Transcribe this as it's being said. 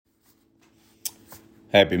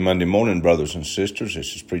Happy Monday morning, brothers and sisters.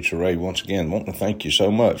 This is Preacher Ray once again. Wanting to thank you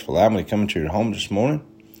so much for allowing me to come into your home this morning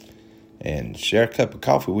and share a cup of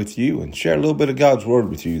coffee with you and share a little bit of God's Word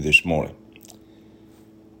with you this morning.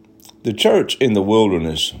 The church in the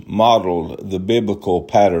wilderness modeled the biblical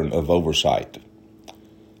pattern of oversight.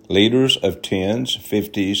 Leaders of tens,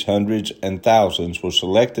 50s, hundreds, and thousands were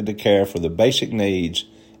selected to care for the basic needs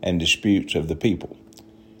and disputes of the people.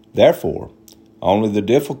 Therefore, only the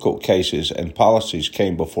difficult cases and policies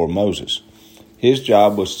came before Moses. His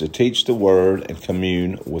job was to teach the Word and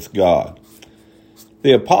commune with God.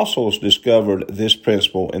 The apostles discovered this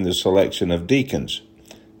principle in the selection of deacons,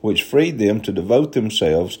 which freed them to devote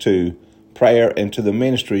themselves to prayer and to the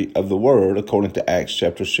ministry of the Word, according to Acts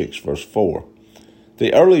chapter 6, verse 4.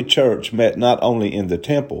 The early church met not only in the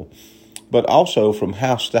temple, but also from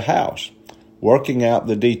house to house, working out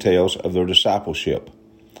the details of their discipleship.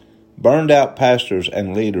 Burned-out pastors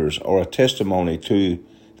and leaders are a testimony to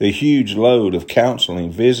the huge load of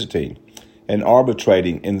counseling, visiting, and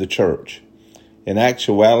arbitrating in the church. In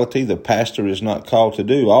actuality, the pastor is not called to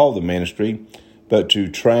do all the ministry, but to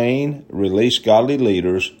train, release godly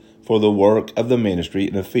leaders for the work of the ministry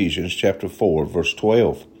in Ephesians chapter 4, verse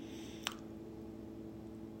 12.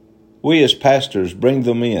 We as pastors bring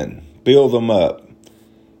them in, build them up,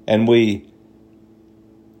 and we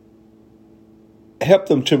help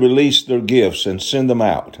them to release their gifts and send them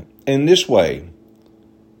out. In this way,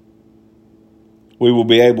 we will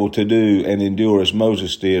be able to do and endure as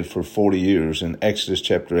Moses did for 40 years in Exodus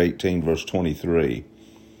chapter 18, verse 23.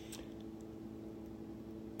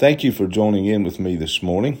 Thank you for joining in with me this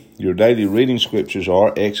morning. Your daily reading scriptures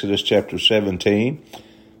are Exodus chapter 17,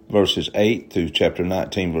 verses 8 through chapter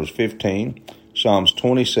 19, verse 15, Psalms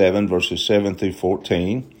 27, verses 7 through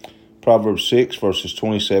 14, Proverbs 6, verses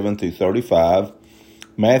 27 through 35,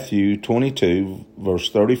 Matthew 22,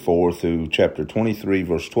 verse 34 through chapter 23,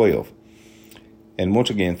 verse 12. And once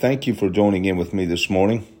again, thank you for joining in with me this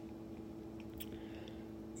morning.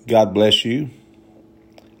 God bless you.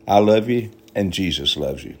 I love you, and Jesus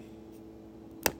loves you.